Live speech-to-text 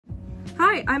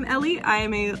Hi, I'm Ellie. I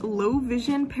am a low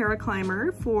vision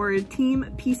paraclimber for Team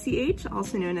PCH,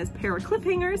 also known as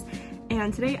ParaCliffHangers,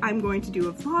 and today I'm going to do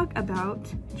a vlog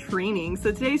about training.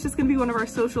 So today's just going to be one of our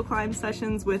social climb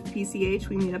sessions with PCH.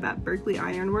 We meet up at Berkeley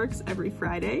Ironworks every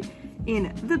Friday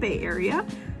in the Bay Area.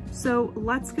 So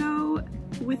let's go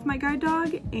with my guide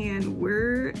dog and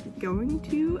we're going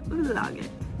to vlog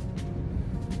it.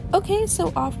 Okay,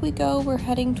 so off we go. We're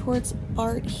heading towards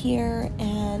BART here,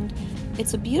 and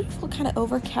it's a beautiful kind of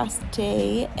overcast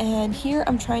day, and here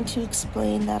I'm trying to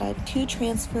explain that I have 2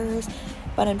 transfers,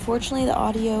 but unfortunately the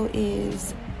audio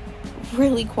is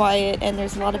really quiet and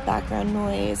there's a lot of background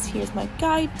noise. Here's my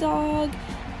guide dog,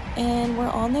 and we're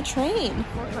on the train.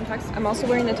 For context, I'm also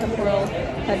wearing the temporal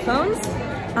headphones,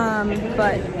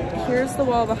 but here's the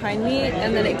wall behind me,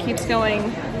 and then it keeps going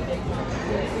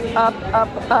up,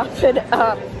 up, up, and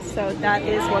up. So that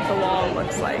is what the wall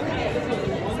looks like.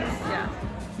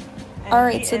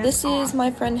 Alright, so this is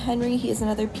my friend Henry. He is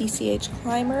another PCH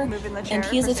climber, and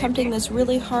he is attempting this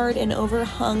really hard and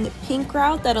overhung pink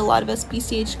route that a lot of us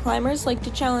PCH climbers like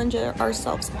to challenge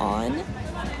ourselves on.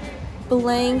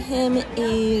 Belaying him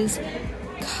is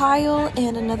Kyle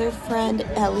and another friend,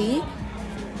 Ellie.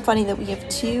 Funny that we have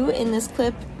 2 in this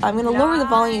clip. I'm going to lower the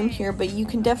volume here, but you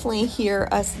can definitely hear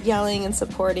us yelling and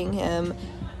supporting him.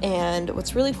 And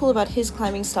what's really cool about his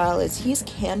climbing style is he's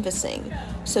canvassing,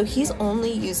 so he's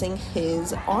only using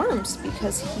his arms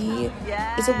because he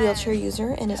is a wheelchair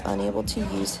user and is unable to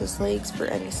use his legs for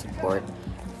any support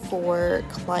for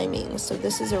climbing. So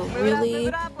this is a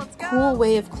really cool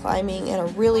way of climbing and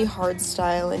a really hard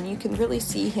style, and you can really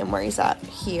see him where he's at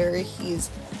here.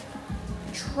 He's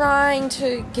trying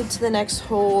to get to the next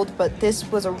hold, but this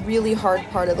was a really hard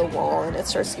part of the wall and it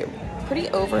starts to get pretty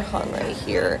overhung right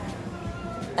here.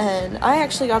 And I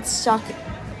actually got stuck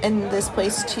in this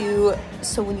place too,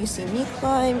 so when you see me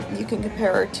climb, you can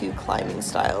compare our 2 climbing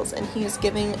styles. And he is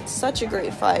giving such a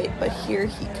great fight, but here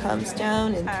he comes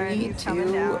down in 3,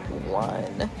 2,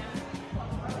 1.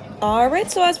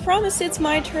 Alright, so as promised, it's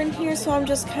my turn here, so I'm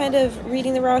just kind of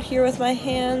reading the route here with my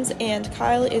hands, and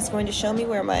Kyle is going to show me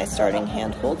where my starting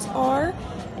handholds are.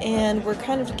 And we're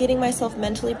kind of getting myself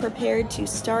mentally prepared to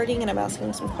starting, and I'm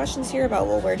asking some questions here about,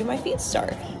 well, where do my feet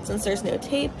start, since there's no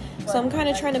tape. So I'm kind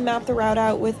of trying to map the route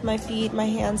out with my feet, my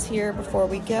hands here before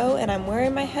we go, and I'm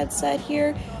wearing my headset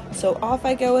here, so off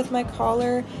I go with my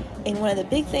collar. And one of the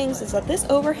big things is that this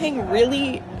overhang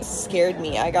really scared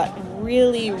me. I got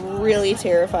really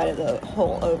terrified of the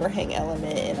whole overhang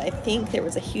element, and I think there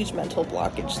was a huge mental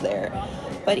blockage there.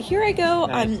 But here I go.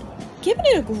 Nice. I'm giving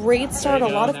it a great start, a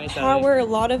lot of power, a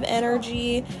lot of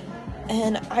energy,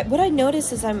 and what I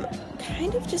notice is I'm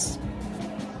kind of just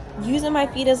using my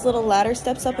feet as little ladder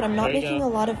steps up, and I'm not making a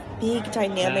lot of big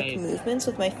dynamic movements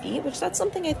with my feet, which that's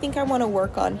something I think I want to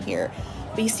work on here.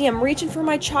 But you see, I'm reaching for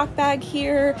my chalk bag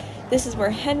here. This is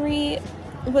where Henry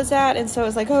was at, and so I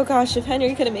was like, oh gosh, if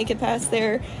Henry couldn't make it past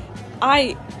there,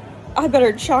 I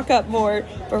better chalk up more.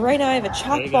 But right now I have a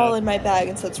chalk ball in my bag,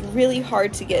 and so it's really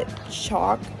hard to get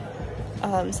chalk,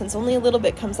 since only a little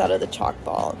bit comes out of the chalk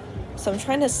ball. So I'm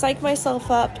trying to psych myself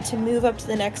up to move up to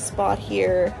the next spot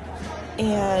here,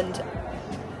 and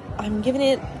I'm giving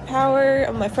it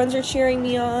power. My friends are cheering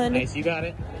me on. Nice, you got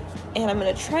it. And I'm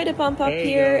going to try to bump up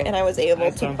here, and I was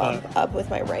able to bump up with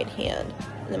my right hand.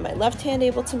 And then my left hand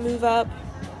able to move up.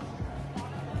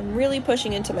 I'm really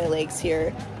pushing into my legs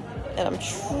here, and I'm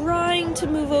trying to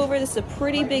move over. This is a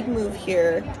pretty big move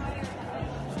here.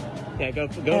 Yeah, go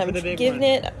for the big one. I'm giving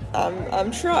it.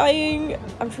 I'm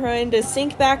trying to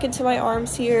sink back into my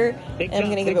arms here, and I'm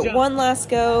gonna give it one last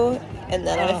go, and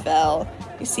then I fell.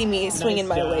 You see me swinging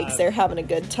my legs there, having a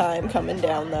good time coming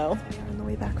down though. I'm on the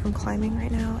way back from climbing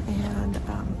right now, and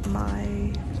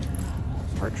my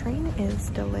BART train is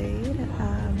delayed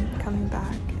coming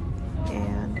back,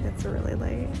 and it's really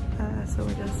late, so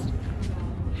we're just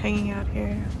hanging out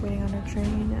here waiting on our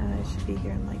train. It should be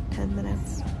here in like 10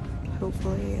 minutes.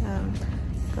 Hopefully,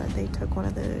 but they took one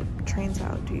of the trains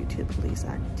out due to police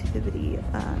activity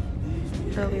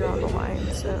earlier on the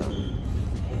line, so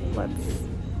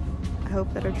I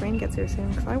hope that our train gets here soon,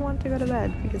 because I want to go to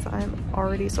bed because I'm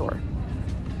already sore.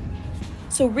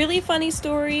 So really funny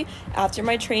story, after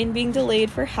my train being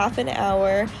delayed for half an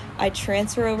hour, I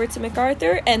transfer over to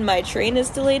MacArthur and my train is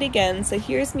delayed again. So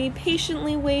here's me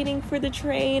patiently waiting for the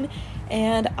train,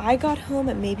 and I got home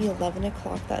at maybe 11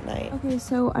 o'clock that night. Okay,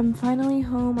 so I'm finally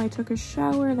home. I took a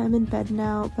shower and I'm in bed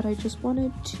now, but I just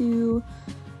wanted to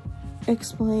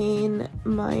explain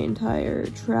my entire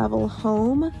travel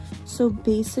home. So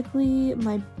basically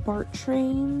my BART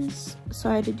trains, so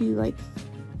I had to do like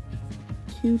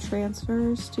 2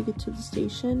 transfers to get to the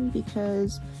station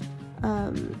because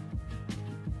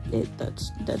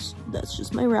that's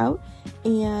just my route.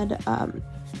 And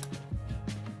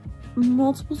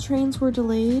multiple trains were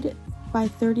delayed by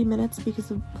 30 minutes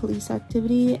because of police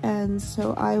activity, and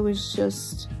so I was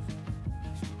just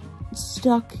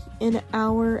stuck an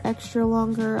hour extra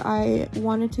longer. I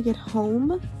wanted to get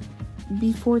home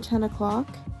before 10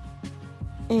 o'clock,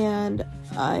 and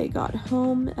I got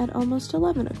home at almost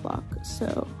 11 o'clock,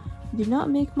 so did not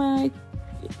make my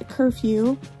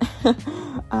curfew.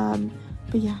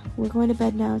 But yeah, we're going to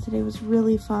bed now. Today was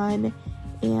really fun,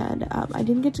 and I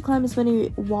didn't get to climb as many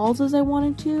walls as I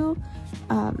wanted to,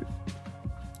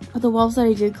 but the walls that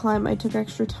I did climb, I took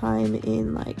extra time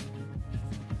in like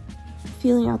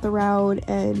feeling out the route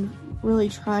and really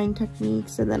trying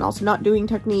techniques, and then also not doing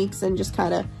techniques and just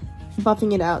kind of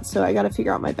buffing it out. So I got to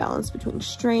figure out my balance between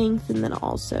strength and then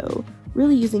also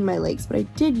really using my legs, but I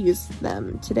did use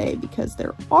them today because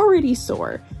they're already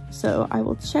sore. So I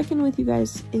will check in with you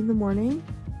guys in the morning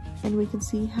and we can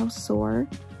see how sore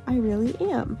I really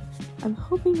am. I'm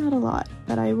hoping not a lot,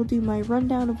 but I will do my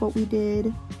rundown of what we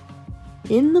did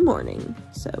in the morning.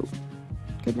 So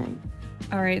good night.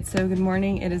 All right, so good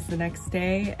morning. It is the next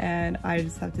day, and I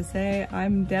just have to say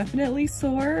I'm definitely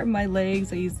sore. My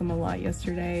legs, I used them a lot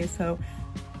yesterday, so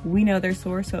we know they're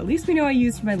sore, so at least we know I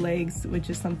used my legs, which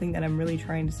is something that I'm really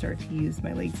trying to start to use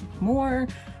my legs more.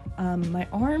 My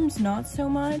arms, not so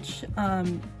much.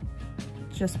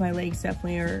 Just my legs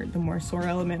definitely are the more sore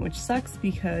element, which sucks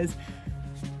because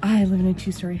I live in a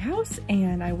 2-story house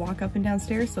and I walk up and down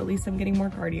stairs, so at least I'm getting more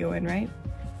cardio in, right?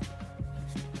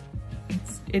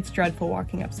 It's dreadful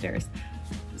walking upstairs.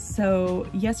 So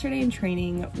yesterday in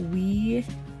training,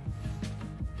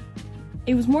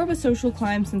 it was more of a social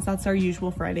climb since that's our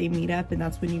usual Friday meetup, and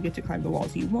that's when you get to climb the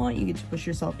walls you want, you get to push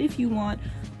yourself if you want,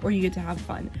 or you get to have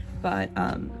fun. But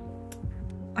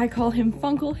I call him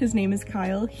Funkle. His name is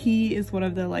Kyle. He is one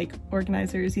of the like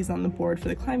organizers. He's on the board for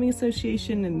the climbing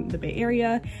association in the Bay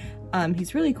Area.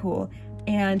 He's really cool,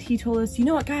 and he told us, you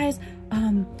know what guys,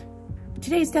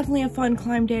 today's definitely a fun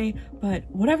climb day, but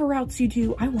whatever routes you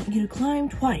do, I want you to climb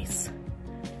twice.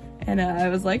 And I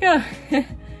was like, oh,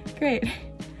 great,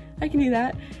 I can do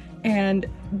that. And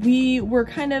we were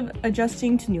kind of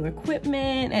adjusting to new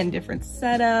equipment and different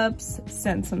setups,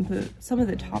 since some of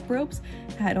the top ropes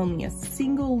had only a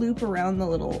single loop around the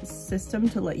little system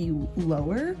to let you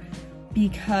lower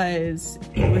because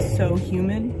it was so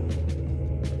humid.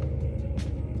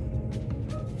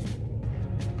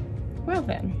 Well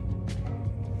then.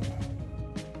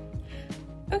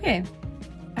 Okay,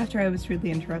 after I was rudely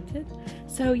interrupted.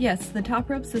 So yes, the top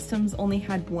rope systems only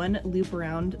had one loop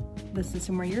around the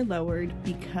system where you're lowered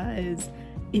because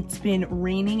it's been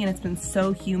raining and it's been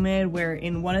so humid, where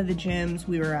in one of the gyms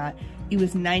we were at, it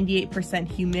was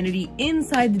 98% humidity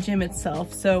inside the gym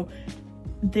itself. So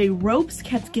the ropes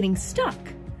kept getting stuck.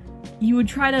 You would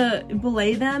try to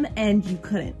belay them and you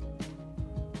couldn't.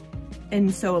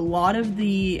 And so a lot of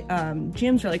the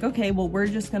gyms are like, okay, well, we're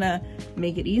just gonna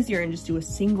make it easier and just do a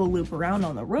single loop around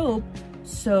on the rope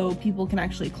so people can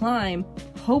actually climb,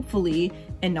 hopefully,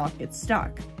 and not get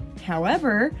stuck.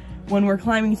 However, when we're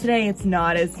climbing today, it's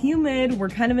not as humid. We're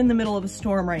kind of in the middle of a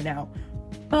storm right now,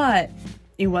 but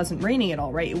it wasn't raining at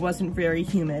all, right? It wasn't very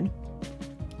humid,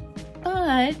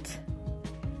 but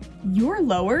you're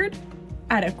lowered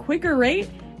at a quicker rate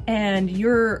and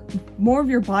more of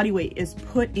your body weight is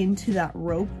put into that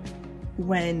rope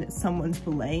when someone's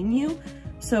belaying you.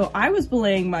 So I was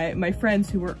belaying my friends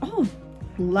who were all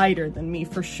lighter than me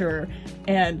for sure,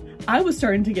 and I was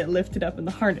starting to get lifted up in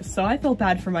the harness. So I felt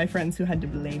bad for my friends who had to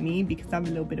belay me because I'm a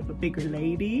little bit of a bigger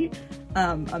lady.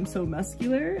 I'm so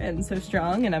muscular and so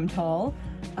strong, and I'm tall.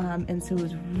 And so it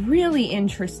was really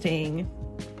interesting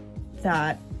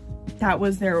that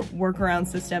was their workaround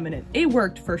system, and it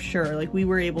worked for sure. Like, we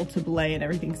were able to belay and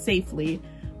everything safely,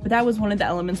 but that was one of the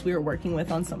elements we were working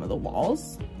with on some of the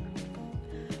walls.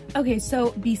 Okay,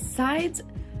 so besides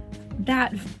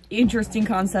that interesting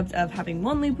concept of having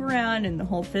one loop around and the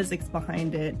whole physics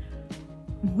behind it,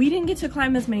 we didn't get to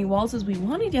climb as many walls as we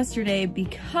wanted yesterday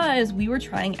because we were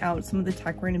trying out some of the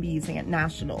tech we're going to be using at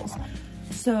Nationals.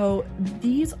 So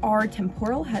these are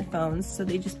temporal headphones, so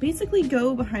they just basically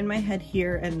go behind my head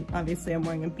here, and obviously I'm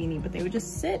wearing a beanie, but they would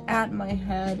just sit at my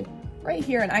head right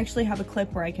here, and I actually have a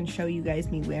clip where I can show you guys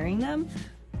me wearing them.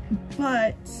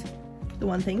 But the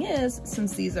one thing is,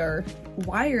 since these are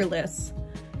wireless,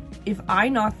 if I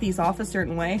knock these off a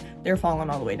certain way, they're falling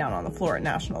all the way down on the floor at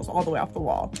Nationals, all the way off the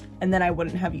wall, and then I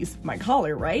wouldn't have use of my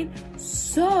collar, right?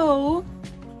 So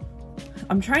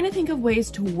I'm trying to think of ways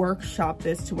to workshop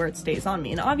this to where it stays on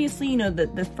me. And obviously, you know,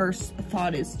 the first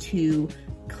thought is to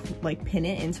like pin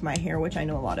it into my hair, which I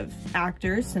know a lot of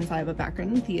actors, since I have a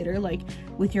background in theater, like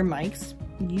with your mics,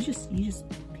 you just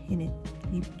pin it.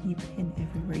 You pin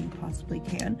everywhere you possibly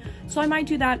can. So I might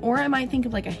do that, or I might think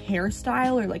of like a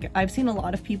hairstyle, or like I've seen a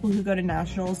lot of people who go to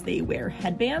nationals, they wear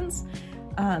headbands,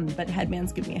 but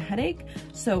headbands give me a headache.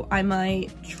 So I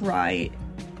might try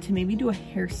to maybe do a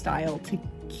hairstyle to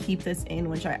keep this in,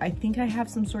 which I think I have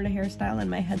some sort of hairstyle in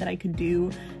my head that I could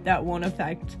do that won't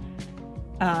affect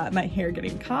my hair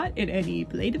getting caught in any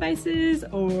play devices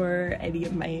or any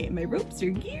of my ropes or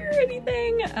gear or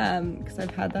anything, because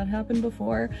I've had that happen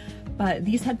before. But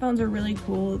these headphones are really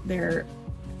cool. They're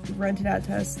rented out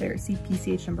to us. They're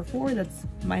PCH number 4. That's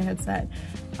my headset.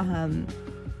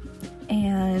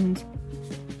 And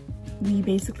we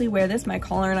basically wear this, my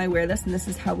caller and I wear this, and this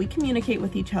is how we communicate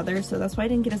with each other. So that's why I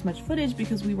didn't get as much footage,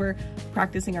 because we were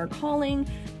practicing our calling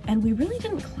and we really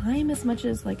didn't climb as much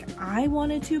as like I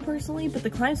wanted to personally, but the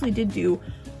climbs we did do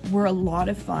were a lot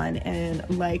of fun. And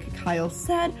like Kyle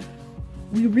said,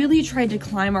 we really tried to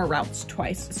climb our routes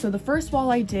twice. So the first wall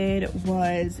I did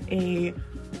was I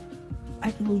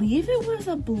believe it was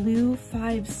a blue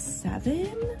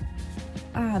 5-7,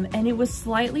 and it was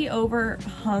slightly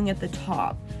overhung at the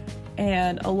top.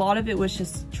 And a lot of it was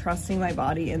just trusting my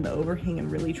body in the overhang and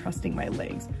really trusting my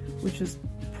legs, which was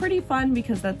pretty fun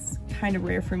because that's kind of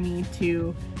rare for me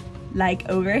to like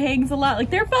overhangs a lot. Like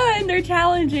they're fun, they're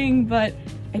challenging, but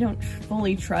I don't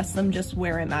fully trust them just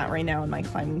where I'm at right now in my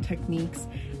climbing techniques.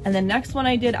 And the next one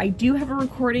I did, I do have a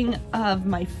recording of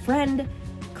my friend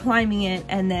climbing it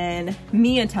and then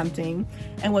me attempting.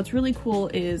 And what's really cool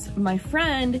is my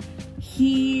friend,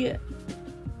 he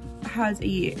has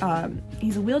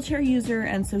he's a wheelchair user,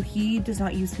 and so he does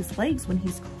not use his legs when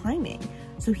he's climbing.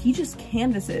 So he just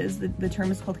canvases, the term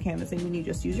is called canvassing when you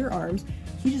just use your arms,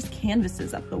 he just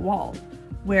canvases up the wall.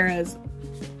 Whereas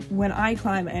when I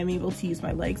climb, I'm able to use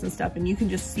my legs and stuff, and you can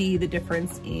just see the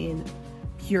difference in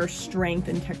pure strength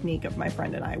and technique of my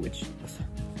friend and I, which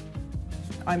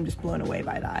I'm just blown away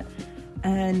by that.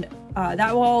 And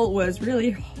that wall was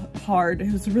really hard.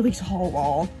 It was a really tall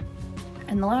wall.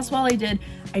 And the last wall I did,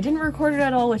 I didn't record it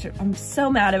at all, which I'm so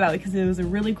mad about because it was a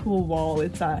really cool wall.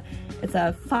 It's a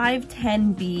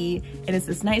 510B, and it's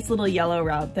this nice little yellow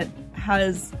route that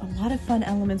has a lot of fun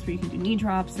elements where you can do knee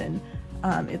drops, and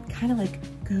it kind of like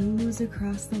goes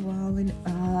across the wall and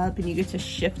up, and you get to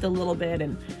shift a little bit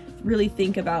and really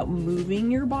think about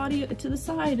moving your body to the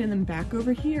side and then back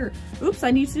over here. Oops,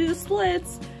 I need to do the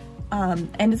splits.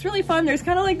 And it's really fun. There's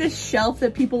kind of like this shelf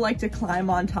that people like to climb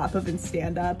on top of and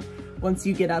stand up once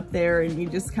you get up there, and you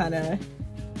just kind of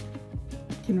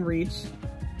can reach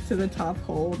to the top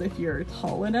hold if you're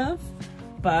tall enough.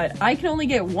 But I can only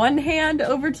get one hand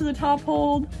over to the top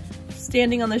hold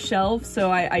standing on the shelf,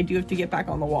 so I do have to get back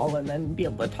on the wall and then be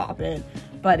able to top it.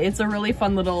 But it's a really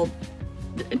fun little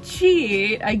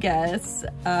cheat, I guess,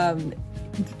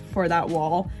 for that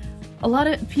wall. A lot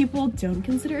of people don't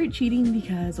consider it cheating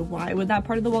because why would that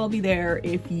part of the wall be there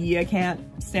if you can't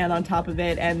stand on top of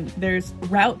it? And there's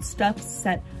route stuff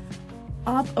set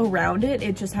up around it.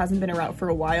 It just hasn't been a route for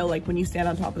a while. Like when you stand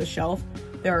on top of the shelf,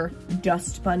 there are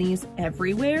dust bunnies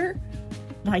everywhere.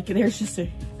 Like there's just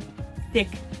a thick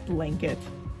blanket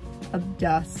of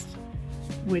dust,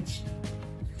 which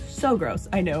so gross,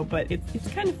 I know, but it's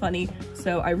kind of funny.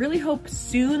 So I really hope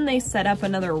soon they set up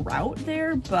another route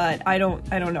there, but I don't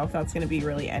know if that's going to be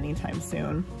really anytime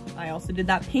soon. I also did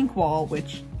that pink wall,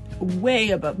 which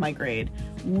way above my grade,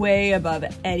 way above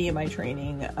any of my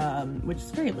training, which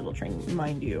is very little training,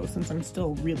 mind you, since I'm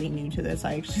still really new to this.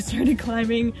 I actually started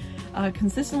climbing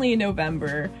consistently in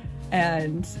November,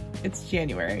 and it's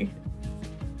January.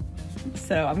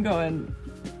 So I'm going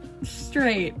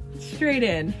straight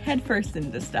in, head first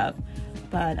into stuff.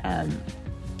 But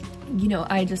you know,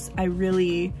 I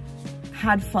really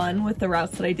had fun with the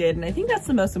routes that I did, and I think that's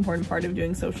the most important part of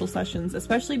doing social sessions,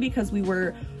 especially because we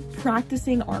were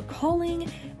practicing our calling,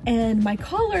 and my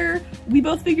caller, we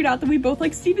both figured out that we both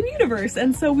like Steven Universe,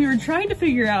 and so we were trying to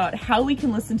figure out how we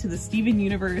can listen to the Steven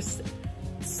Universe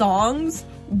songs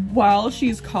while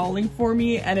she's calling for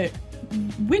me, and it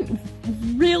went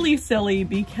really silly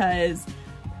because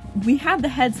we have the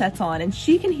headsets on and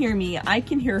she can hear me, I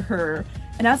can hear her,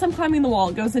 and as I'm climbing the wall,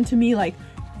 it goes into me like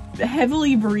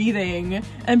heavily breathing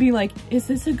and being like, is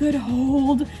this a good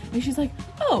hold? And she's like,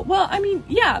 oh, well, I mean,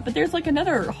 yeah, but there's like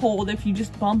another hold if you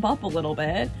just bump up a little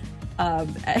bit.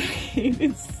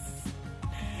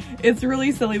 It's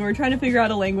really silly. We're trying to figure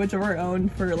out a language of our own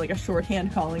for like a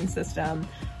shorthand calling system.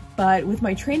 But with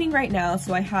my training right now,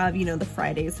 so I have, you know, the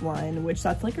Fridays one, which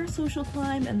that's like our social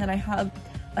climb, and then I have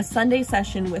a Sunday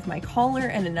session with my caller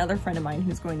and another friend of mine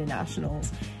who's going to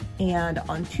nationals. And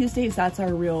on Tuesdays, that's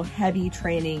our real heavy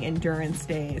training endurance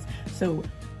days. So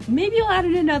maybe I'll add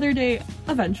in another day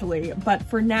eventually, but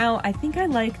for now, I think I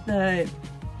like the,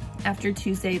 after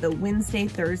Tuesday, the Wednesday,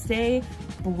 Thursday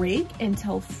break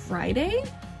until Friday,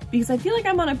 because I feel like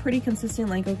I'm on a pretty consistent,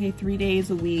 like, okay, 3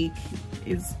 days a week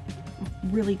is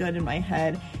really good in my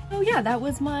head. Oh yeah, that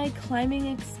was my climbing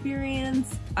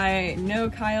experience. I know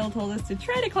Kyle told us to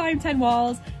try to climb 10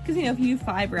 walls, because, you know, if you do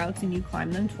 5 routes and you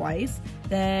climb them twice,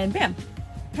 then bam,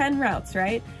 10 routes,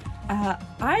 right?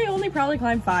 I only probably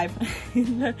climbed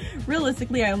 5.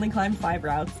 Realistically, I only climbed 5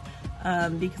 routes,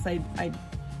 because I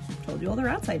told you all the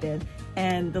routes I did.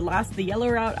 And the yellow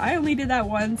route, I only did that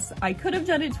once. I could have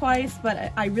done it twice,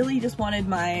 but I really just wanted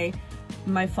my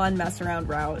fun mess around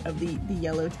route of the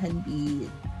yellow 10B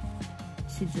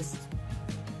to just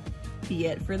be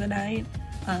it for the night.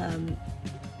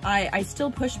 I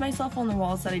still pushed myself on the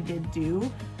walls that I did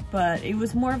do, but it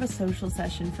was more of a social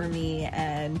session for me,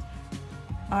 and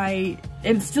I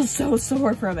am still so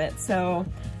sore from it. So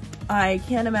I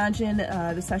can't imagine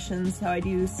the sessions. So I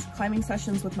do climbing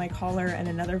sessions with my caller and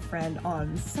another friend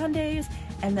on Sundays,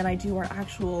 and then I do our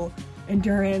actual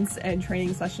endurance and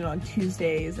training session on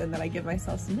Tuesdays, and then I give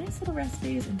myself some nice little rest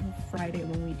days until Friday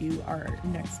when we do our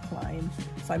next climb.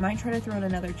 So I might try to throw in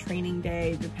another training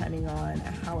day depending on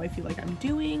how I feel like I'm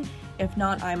doing. If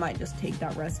not, I might just take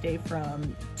that rest day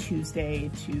from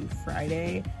Tuesday to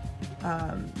Friday,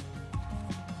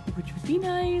 which would be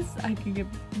nice. I could get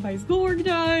my schoolwork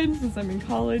done since I'm in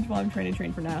college while I'm trying to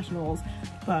train for nationals,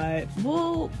 but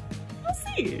we'll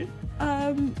see.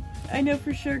 I know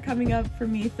for sure coming up for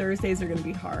me, Thursdays are gonna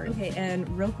be hard. Okay, and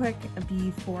real quick,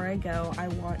 before I go, I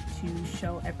want to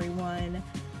show everyone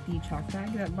the chalk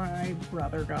bag that my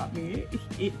brother got me.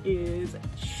 It is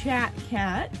Chat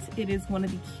Cat. It is one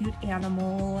of the cute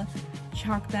animal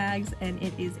chalk bags, and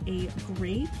it is a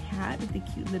gray cat with a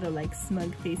cute little like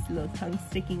smug face, little tongue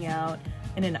sticking out,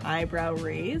 and an eyebrow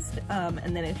raised.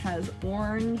 And then it has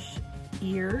orange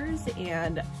ears,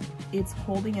 and it's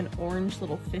holding an orange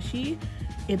little fishy.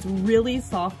 It's really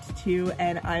soft too,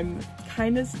 and I'm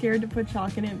kind of scared to put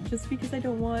chalk in it just because I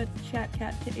don't want Chat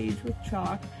Cat to age with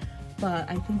chalk. But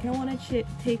I think I want to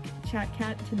take Chat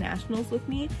Cat to nationals with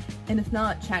me, and if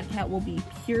not, Chat Cat will be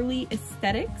purely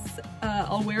aesthetics.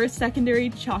 I'll wear a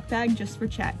secondary chalk bag just for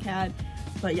Chat Cat.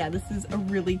 But yeah, this is a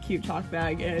really cute chalk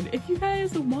bag, and if you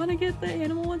guys want to get the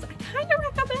animal ones, I kind of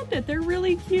recommend it. They're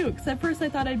really cute, because at first I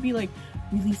thought I'd be like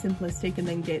really simplistic and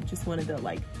then get just one of the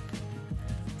like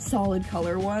solid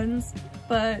color ones,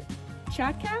 but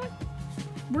Chat Cat,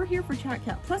 we're here for Chat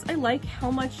Cat. Plus I like how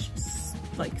much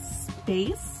like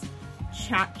space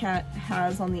Chat Cat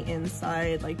has on the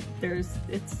inside. Like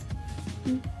it's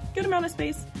good amount of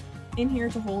space in here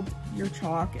to hold your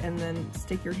chalk and then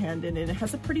stick your hand in it. It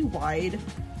has a pretty wide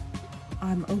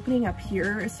opening up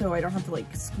here, so I don't have to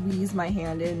like squeeze my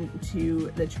hand into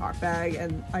the chalk bag,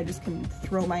 and I just can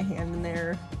throw my hand in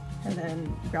there and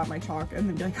then grab my chalk and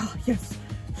then be like, oh yes,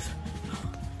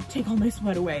 take all my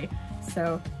sweat away.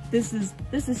 So this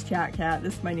is Chat Cat.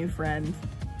 This is my new friend.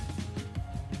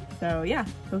 So yeah,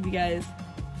 hope you guys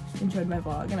enjoyed my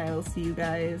vlog, and I will see you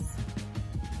guys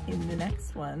in the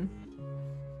next one.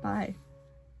 Bye.